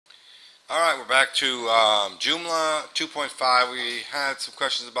Alright, we're back to Joomla 2.5. We had some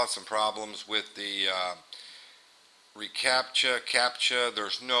questions about some problems with the CAPTCHA.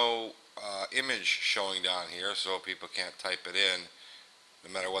 There's no image showing down here, so people can't type it in.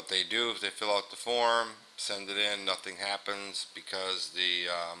 No matter what they do, if they fill out the form, send it in, nothing happens because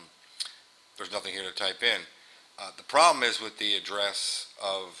there's nothing here to type in. The problem is with the address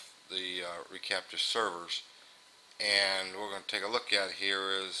of the recaptcha servers. And what we're going to take a look at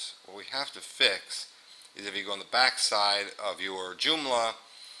here is what we have to fix is if you go on the back side of your Joomla,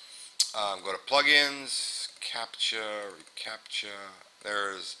 go to plugins, recaptcha,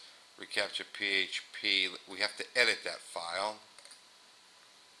 there's recaptcha.php. We have to edit that file.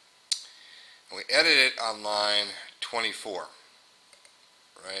 And we edit it on line 24,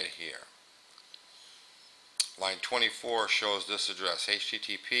 right here. Line 24 shows this address,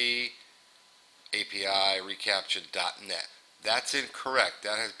 http API recaptcha.net. That's incorrect.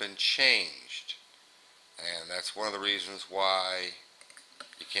 That has been changed, and that's one of the reasons why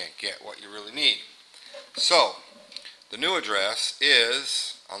you can't get what you really need. So the new address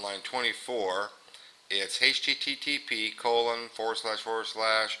is on line 24. It's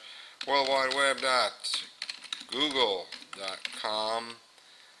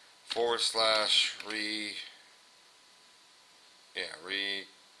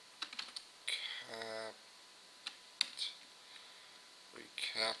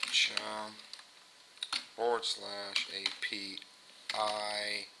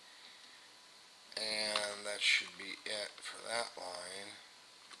and that should be it for that line.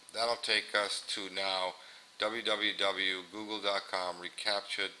 That'll take us to now www.google.com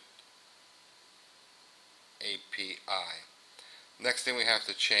recaptcha.API. Next thing we have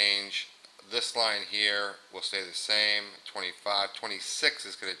to change, this line here will stay the same, 25, 26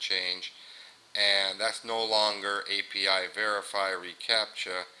 is going to change, and that's no longer API verify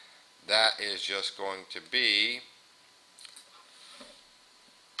recaptcha. That is just going to be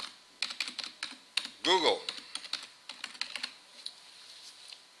google.com.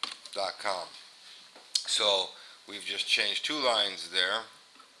 So we've just changed two lines there.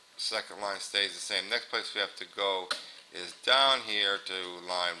 Second line stays the same. Next place we have to go is down here to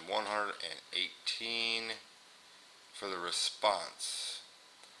line 118 for the response.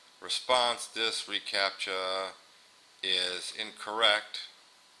 Response, this recaptcha is incorrect,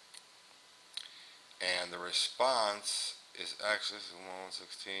 and the response is actually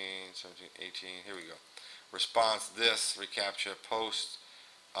 16, 17, 18, here we go. Response, this recaptcha post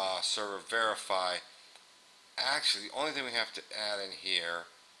server verify. Actually, the only thing we have to add in here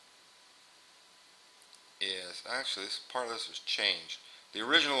is, actually this part of this was changed. The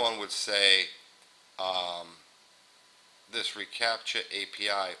original one would say this recaptcha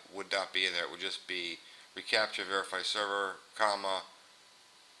API would not be in there. It would just be recaptcha verify server, comma,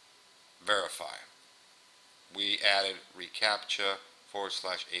 verify. We added recaptcha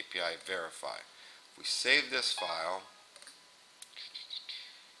 /API verify. If we save this file,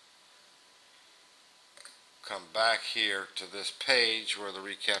 come back here to this page where the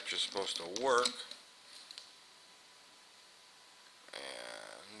recaptcha is supposed to work,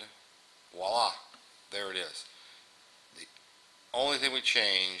 and voila, there it is. The only thing we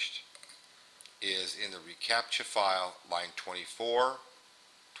changed is in the recaptcha file, line 24,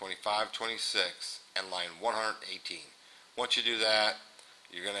 25, 26, and line 118. Once you do that,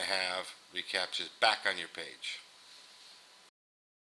 you're going to have recaptchas back on your page.